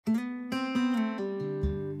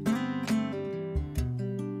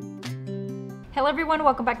Hello everyone,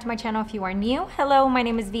 welcome back to my channel if you are new. Hello, my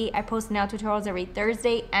name is V. I post nail tutorials every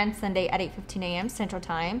Thursday and Sunday at 8:15 a.m. Central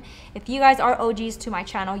Time. If you guys are OGs to my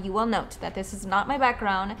channel, you will note that this is not my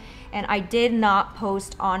background and I did not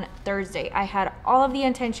post on Thursday. I had all of the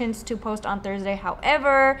intentions to post on Thursday.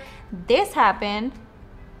 However, this happened.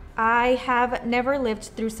 I have never lived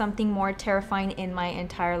through something more terrifying in my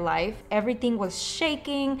entire life. Everything was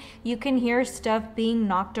shaking. You can hear stuff being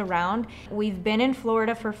knocked around. We've been in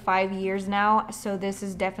Florida for 5 years now, so this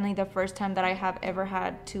is definitely the first time that I have ever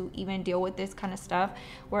had to even deal with this kind of stuff.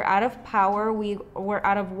 We're out of power, we're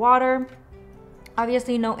out of water.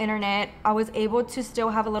 Obviously no internet. I was able to still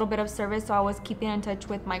have a little bit of service, so I was keeping in touch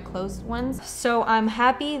with my close ones. So I'm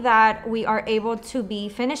happy that we are able to be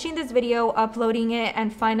finishing this video, uploading it,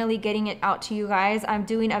 and finally getting it out to you guys. I'm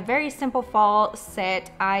doing a very simple fall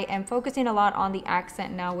set. I am focusing a lot on the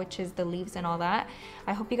accent now, which is the leaves and all that.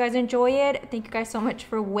 I hope you guys enjoy it. Thank you guys so much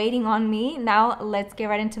for waiting on me. Now let's get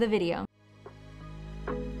right into the video.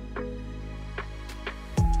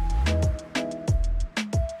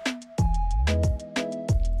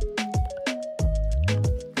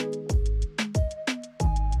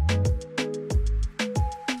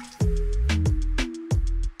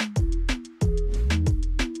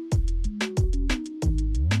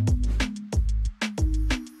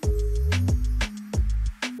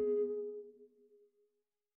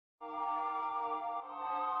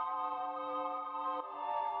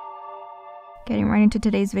 Getting right into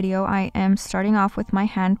today's video, I am starting off with my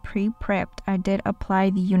hand pre-prepped. I did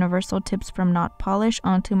apply the universal tips from Notpolish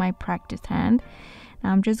onto my practice hand.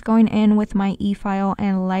 Now I'm just going in with my e-file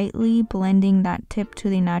and lightly blending that tip to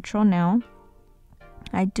the natural nail.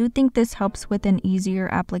 I do think this helps with an easier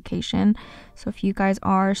application, so if you guys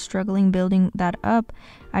are struggling building that up,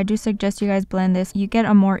 I do suggest you guys blend this. You get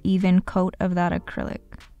a more even coat of that acrylic.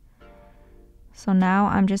 So now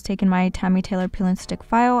I'm just taking my Tammy Taylor peel and stick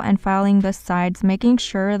file and filing the sides, making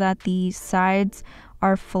sure that the sides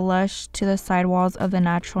are flush to the side walls of the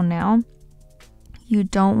natural nail. You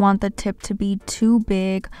don't want the tip to be too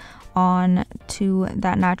big on to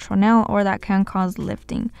that natural nail, or that can cause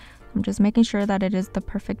lifting. I'm just making sure that it is the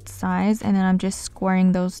perfect size, and then I'm just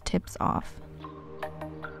squaring those tips off.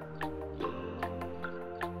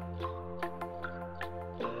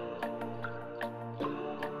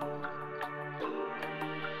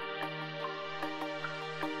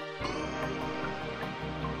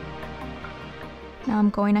 Now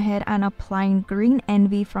I'm going ahead and applying Green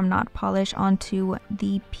Envy from Notpolish onto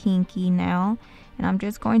the pinky nail, and I'm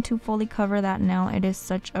just going to fully cover that nail. It is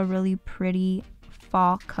such a really pretty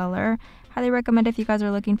fall color. Highly recommend if you guys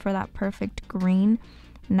are looking for that perfect green.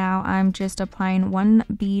 Now I'm just applying one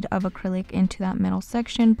bead of acrylic into that middle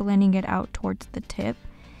section, blending it out towards the tip,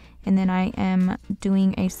 and then I am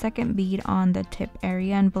doing a second bead on the tip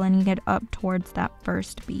area and blending it up towards that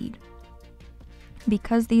first bead.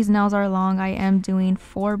 Because these nails are long, I am doing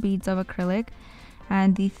 4 beads of acrylic,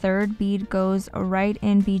 and the third bead goes right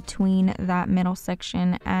in between that middle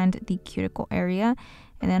section and the cuticle area,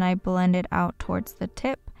 and then I blend it out towards the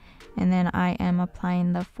tip, and then I am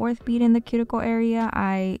applying the 4th bead in the cuticle area.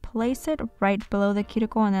 I place it right below the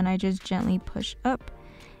cuticle, and then I just gently push up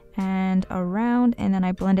and around, and then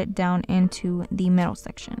I blend it down into the middle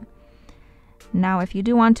section. Now, if you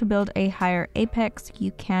do want to build a higher apex,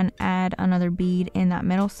 you can add another bead in that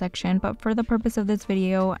middle section, but for the purpose of this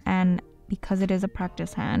video and because it is a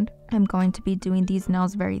practice hand, I'm going to be doing these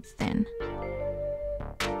nails very thin.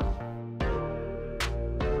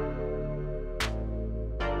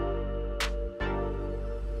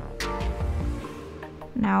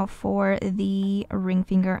 Now for the ring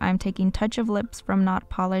finger, I'm taking Touch of Lips from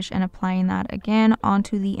Notpolish and applying that again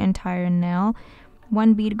onto the entire nail.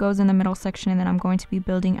 1 bead goes in the middle section, and then I'm going to be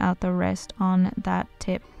building out the rest on that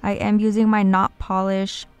tip. I am using my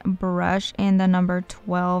Notpolish brush in the number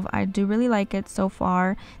 12. I do really like it so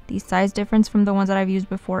far. The size difference from the ones that I've used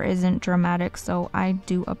before isn't dramatic, so I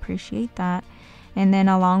do appreciate that. And then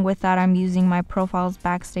along with that, I'm using my Profiles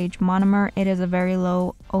Backstage Monomer. It is a very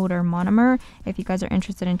low odor monomer. If you guys are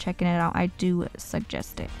interested in checking it out, I do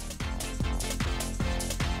suggest it.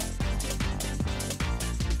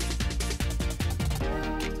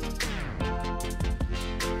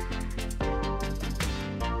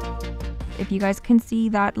 If you guys can see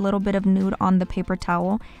that little bit of nude on the paper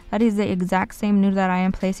towel, that is the exact same nude that I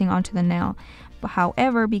am placing onto the nail. But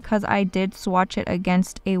however, because I did swatch it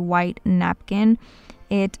against a white napkin,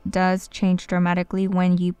 it does change dramatically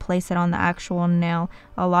when you place it on the actual nail.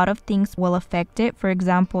 A lot of things will affect it. For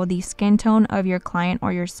example, the skin tone of your client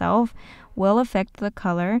or yourself will affect the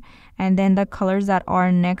color, and then the colors that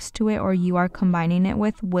are next to it or you are combining it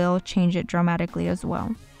with will change it dramatically as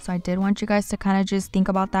well. So I did want you guys to kind of just think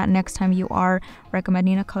about that next time you are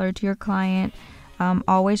recommending a color to your client.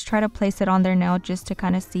 Always try to place it on their nail just to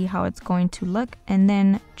kind of see how it's going to look, and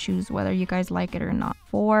then choose whether you guys like it or not.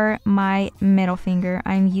 For my middle finger,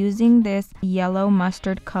 I'm using this yellow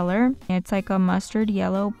mustard color. It's like a mustard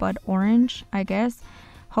yellow but orange, I guess.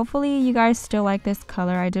 Hopefully you guys still like this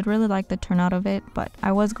color. I did really like the turnout of it, but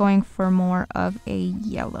I was going for more of a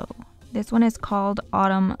yellow. This one is called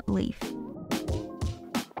Autumn Leaf.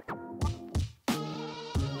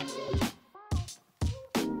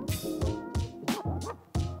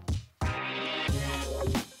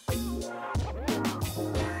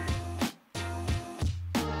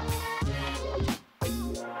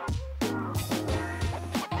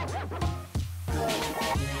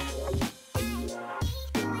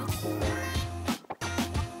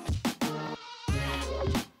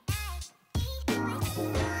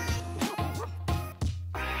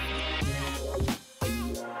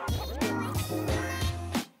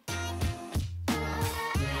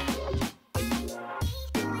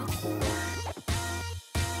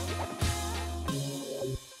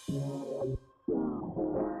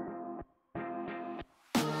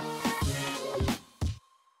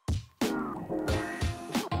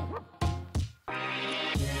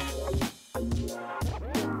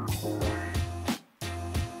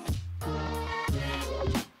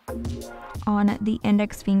 On the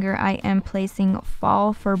index finger, I am placing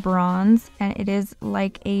Fall for Bronze, and it is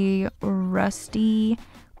like a rusty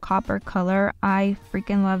copper color. I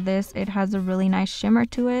freaking love this. It has a really nice shimmer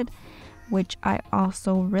to it, which I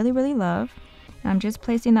also really love. And I'm just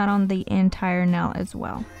placing that on the entire nail as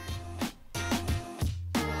well.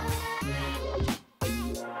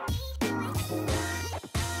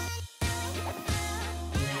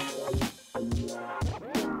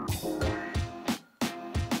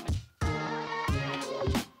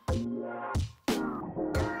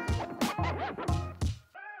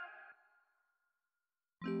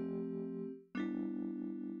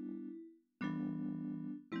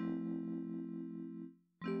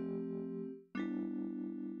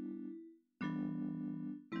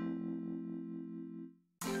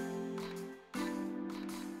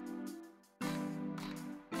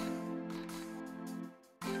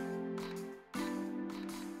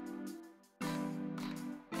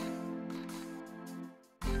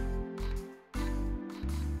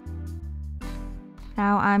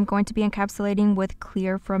 Now I'm going to be encapsulating with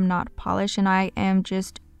clear from Notpolish, and I am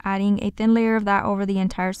just adding a thin layer of that over the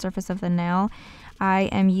entire surface of the nail. I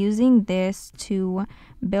am using this to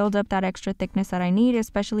build up that extra thickness that I need,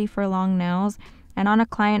 especially for long nails. And on a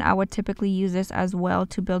client, I would typically use this as well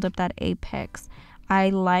to build up that apex. I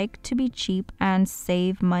like to be cheap and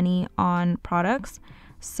save money on products.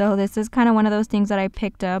 So this is kind of one of those things that I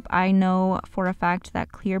picked up. I know for a fact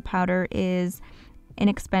that clear powder is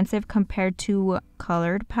inexpensive compared to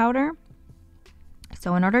colored powder.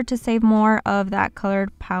 So in order to save more of that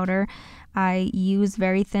colored powder, I use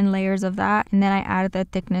very thin layers of that, and then I add the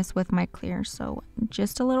thickness with my clear. So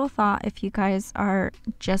just a little thought if you guys are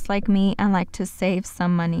just like me and like to save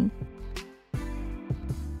some money.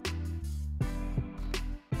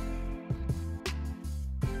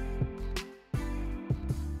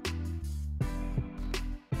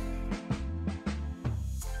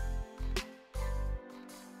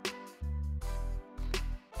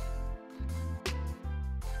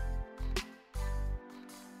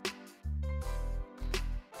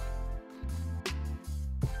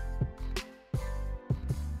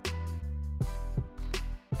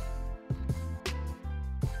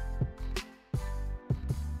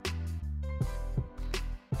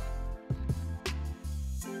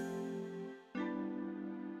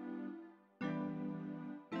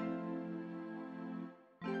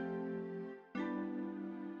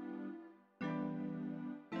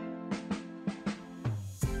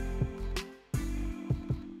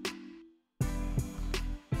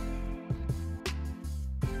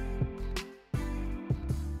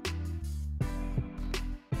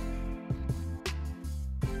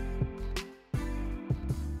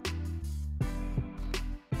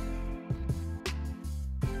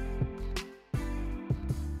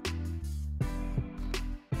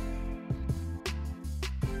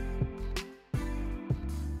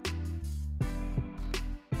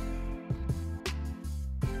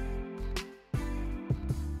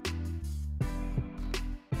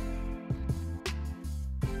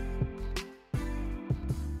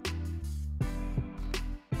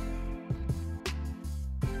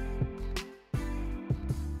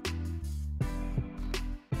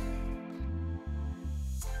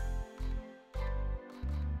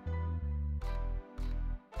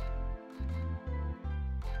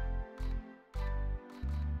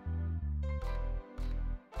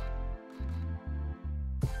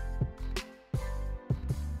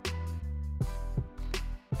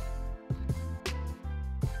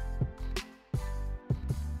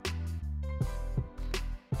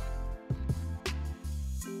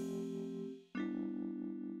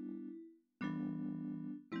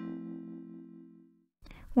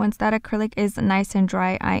 Once that acrylic is nice and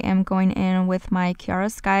dry, I am going in with my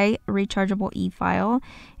Kiara Sky rechargeable e-file,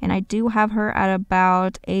 and I do have her at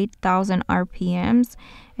about 8,000 RPMs.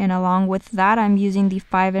 And along with that, I'm using the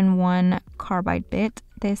 5-in-1 carbide bit.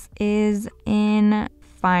 This is in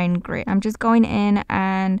fine grit. I'm just going in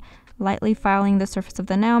and lightly filing the surface of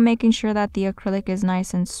the nail, making sure that the acrylic is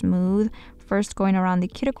nice and smooth. First going around the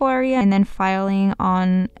cuticle area and then filing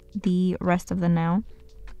on the rest of the nail.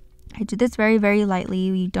 I do this very, very lightly.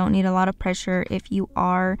 You don't need a lot of pressure. If you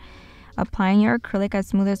are applying your acrylic as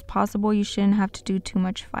smooth as possible, you shouldn't have to do too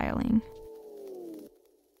much filing.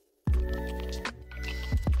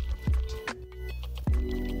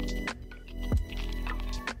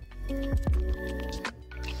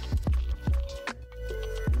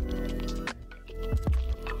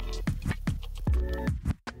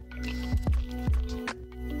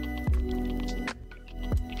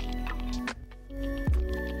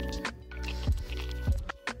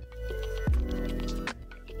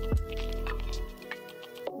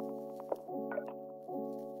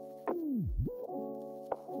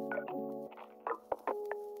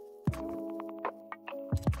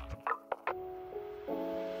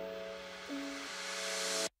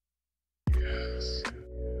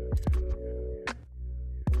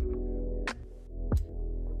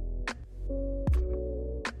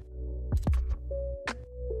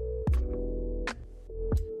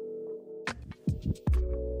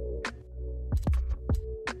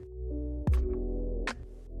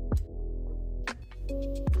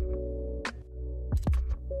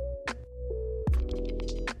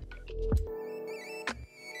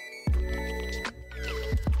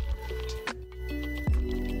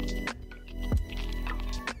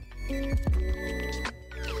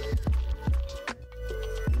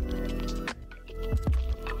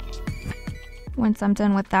 Once I'm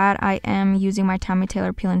done with that, I am using my Tommy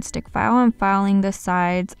Taylor peel and stick file and filing the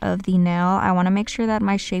sides of the nail. I want to make sure that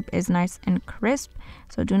my shape is nice and crisp,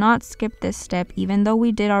 so do not skip this step. Even though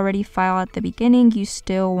we did already file at the beginning, you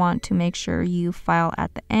still want to make sure you file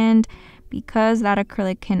at the end, because that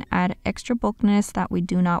acrylic can add extra bulkiness that we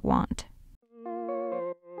do not want.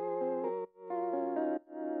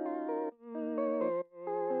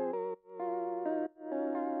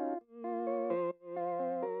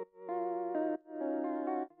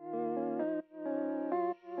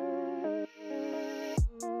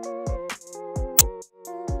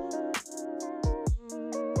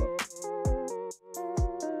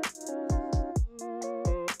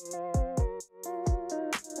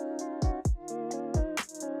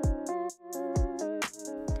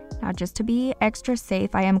 Now, just to be extra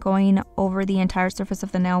safe, I am going over the entire surface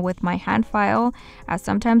of the nail with my hand file, as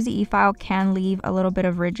sometimes the e-file can leave a little bit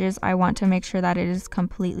of ridges. I want to make sure that it is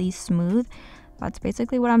completely smooth. That's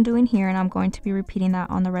basically what I'm doing here, and I'm going to be repeating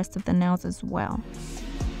that on the rest of the nails as well.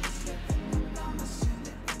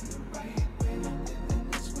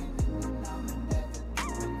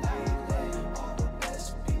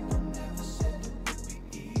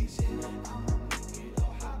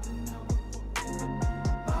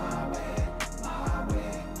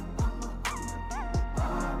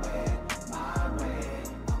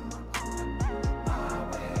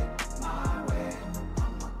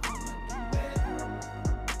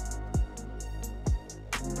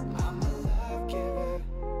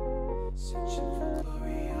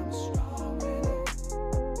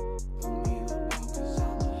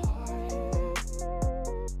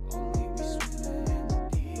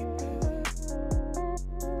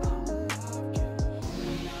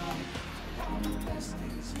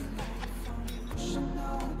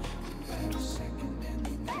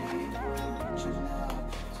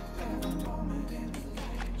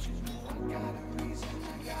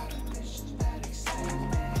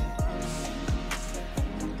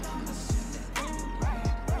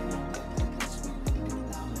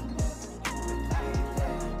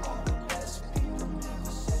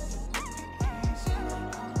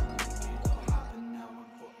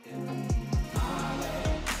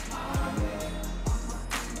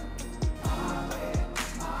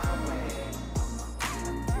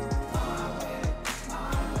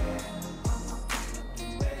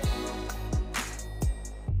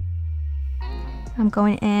 I'm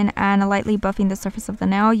going in and lightly buffing the surface of the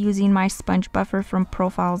nail using my sponge buffer from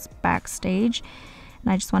Profile's Backstage.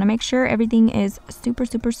 And I just want to make sure everything is super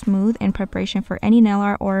smooth in preparation for any nail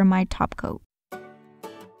art or my top coat.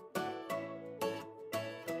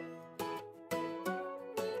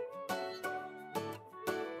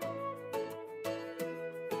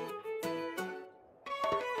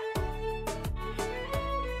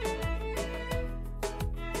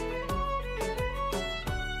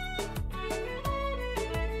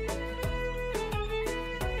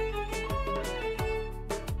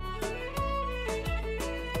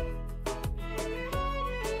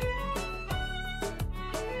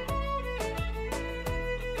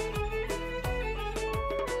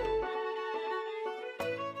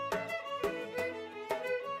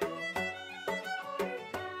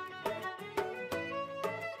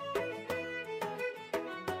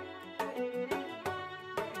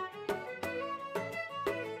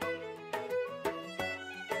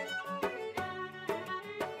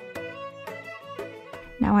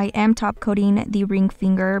 Now I am top coating the ring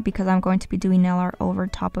finger because I'm going to be doing nail art over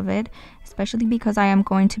top of it, especially because I am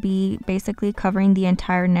going to be basically covering the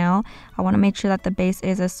entire nail. I want to make sure that the base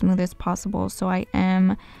is as smooth as possible, so I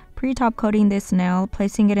am pre-top coating this nail,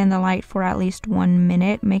 placing it in the light for at least 1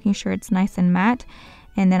 minute, making sure it's nice and matte,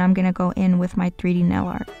 and then I'm going to go in with my 3D nail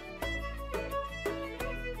art.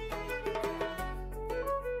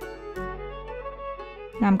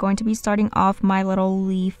 Now I'm going to be starting off my little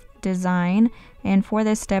leaf design, and for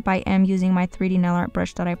this step I am using my 3D nail art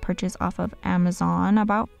brush that I purchased off of Amazon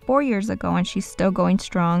about 4 years ago, and she's still going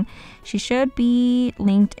strong. She should be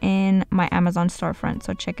linked in my Amazon storefront,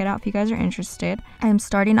 so check it out if you guys are interested. I'm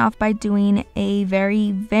starting off by doing a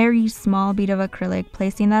very small bead of acrylic,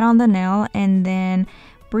 placing that on the nail and then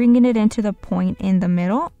bringing it into the point in the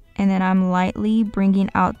middle, and then I'm lightly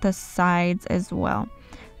bringing out the sides as well.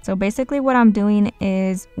 So basically what I'm doing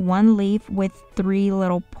is 1 leaf with 3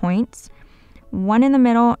 little points, 1 in the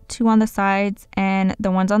middle, 2 on the sides, and the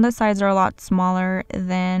ones on the sides are a lot smaller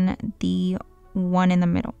than the one in the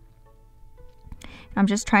middle. I'm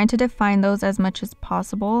just trying to define those as much as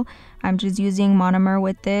possible. I'm just using monomer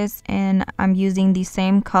with this, and I'm using the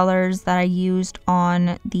same colors that I used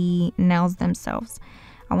on the nails themselves.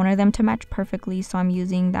 I wanted them to match perfectly, so I'm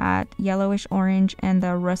using that yellowish orange and the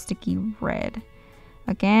rusticy red.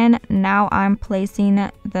 Again, now I'm placing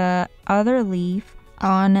the other leaf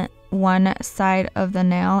on one side of the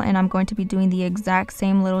nail, and I'm going to be doing the exact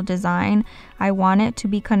same little design. I want it to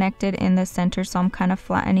be connected in the center, so I'm kind of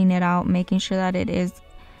flattening it out, making sure that it is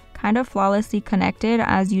kind of flawlessly connected,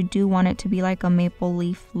 as you do want it to be like a maple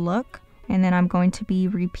leaf look. And then I'm going to be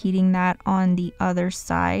repeating that on the other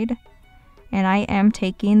side. And I am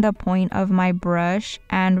taking the point of my brush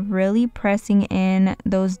and really pressing in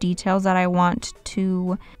those details that I want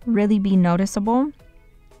to really be noticeable.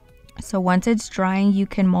 So once it's drying, you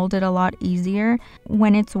can mold it a lot easier.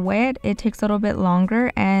 When it's wet, it takes a little bit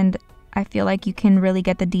longer, and I feel like you can really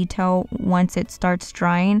get the detail once it starts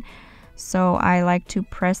drying. So I like to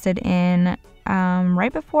press it in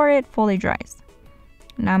right before it fully dries.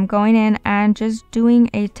 Now I'm going in and just doing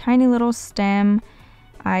a tiny little stem.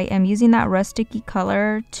 I am using that rusticy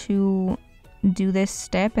color to do this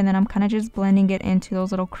step, and then I'm kind of just blending it into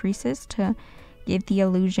those little creases to give the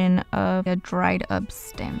illusion of a dried up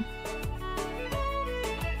stem.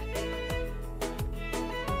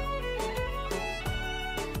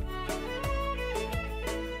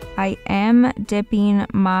 I am dipping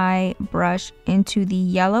my brush into the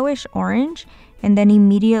yellowish orange and then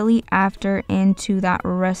immediately after into that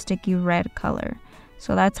rusticy red color.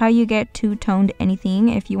 So that's how you get two-toned anything.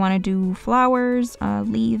 If you want to do flowers,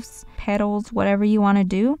 leaves, petals, whatever you want to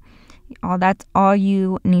do, that's all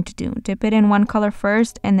you need to do. Dip it in one color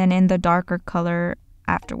first and then in the darker color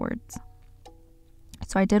afterwards.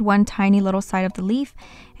 So I did one tiny little side of the leaf,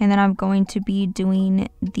 and then I'm going to be doing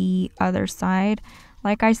the other side.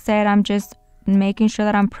 Like I said, I'm just making sure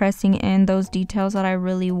that I'm pressing in those details that I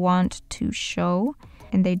really want to show.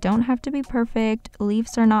 And they don't have to be perfect.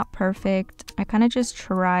 Leaves are not perfect. I kind of just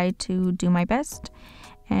try to do my best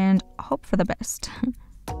and hope for the best.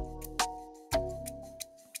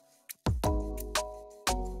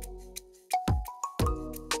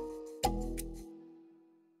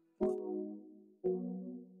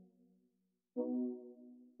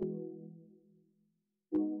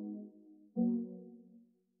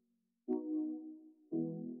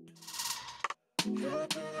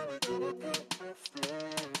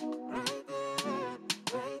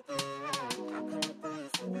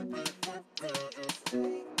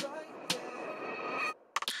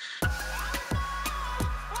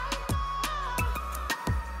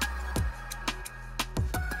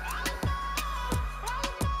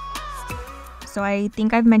 So I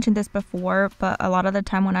think I've mentioned this before, but a lot of the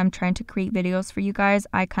time when I'm trying to create videos for you guys,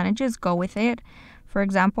 I kind of just go with it. For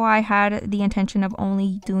example, I had the intention of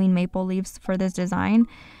only doing maple leaves for this design,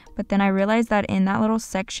 but then I realized that in that little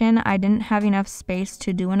section, I didn't have enough space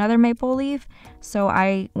to do another maple leaf. So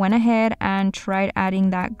I went ahead and tried adding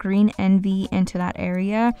that green envy into that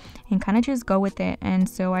area and kind of just go with it. And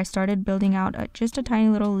so I started building out just a tiny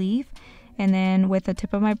little leaf. And then with the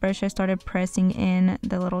tip of my brush, I started pressing in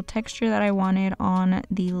the little texture that I wanted on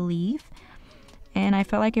the leaf. And I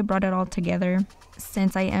felt like it brought it all together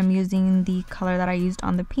since I am using the color that I used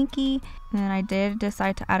on the pinky. And then I did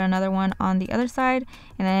decide to add another one on the other side.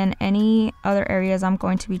 And then any other areas I'm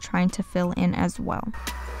going to be trying to fill in as well.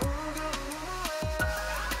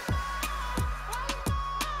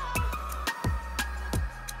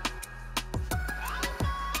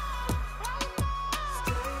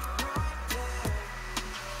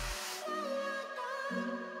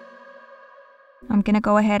 I'm I'm gonna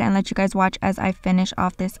go ahead and let you guys watch as I finish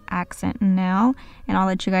off this accent nail, and I'll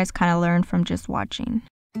let you guys kind of learn from just watching.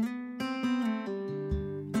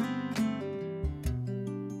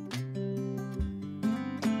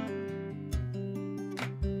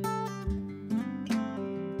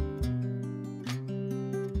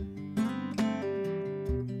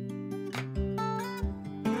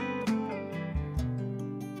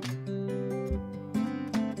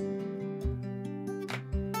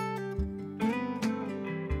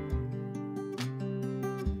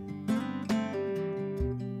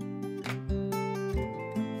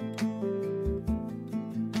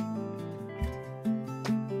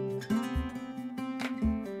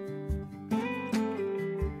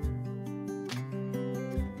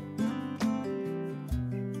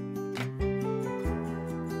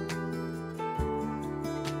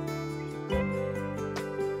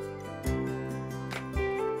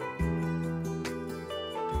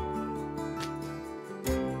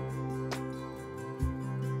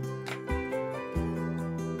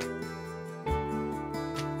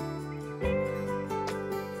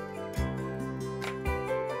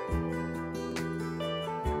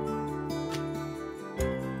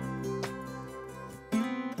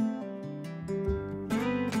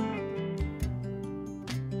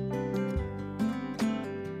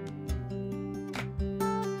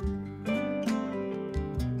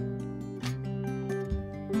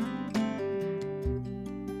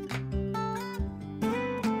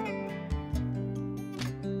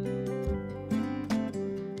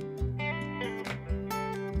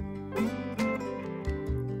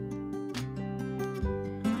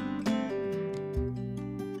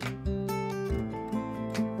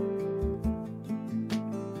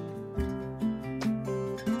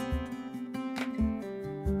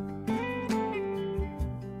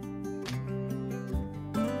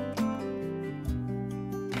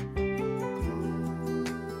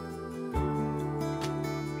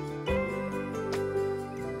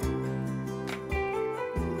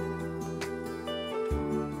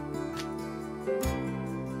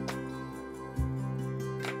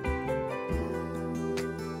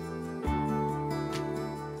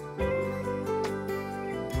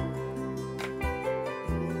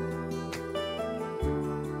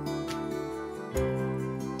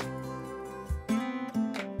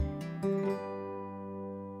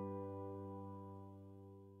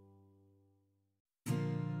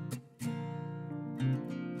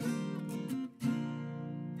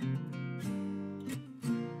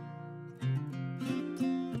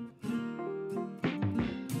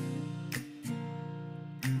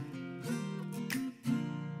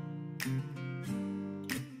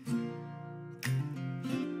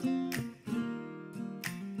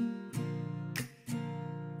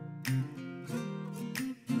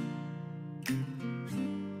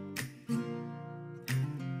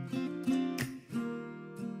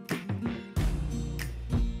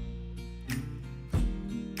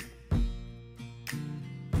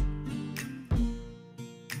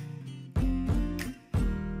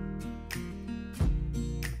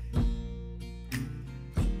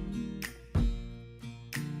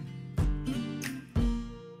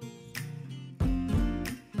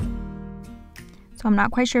 So I'm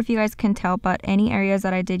not quite sure if you guys can tell, but any areas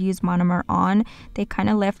that I did use monomer on, they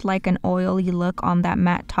kind of left like an oily look on that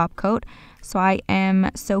matte top coat. So I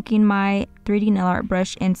am soaking my 3D nail art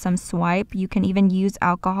brush in some swipe. You can even use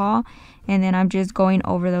alcohol, and then I'm just going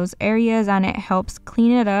over those areas, and it helps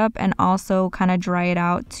clean it up and also kind of dry it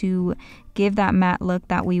out to give that matte look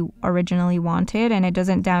that we originally wanted, and it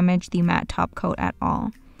doesn't damage the matte top coat at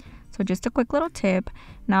all. So just a quick little tip.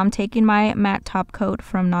 Now I'm taking my matte top coat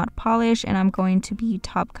from Notpolish, and I'm going to be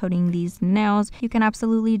top coating these nails. You can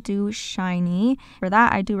absolutely do shiny. For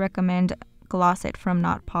that, I do recommend Gloss It from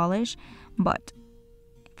Notpolish, but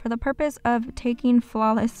for the purpose of taking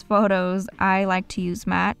flawless photos, I like to use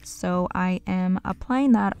matte, so I am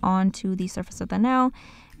applying that onto the surface of the nail.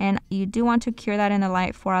 And you do want to cure that in the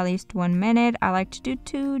light for at least 1 minute. I like to do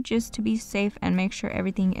 2 just to be safe and make sure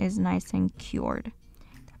everything is nice and cured.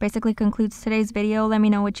 Basically concludes today's video. Let me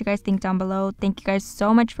know what you guys think down below. Thank you guys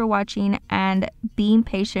so much for watching and being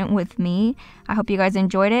patient with me. I hope you guys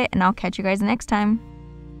enjoyed it, and I'll catch you guys next time.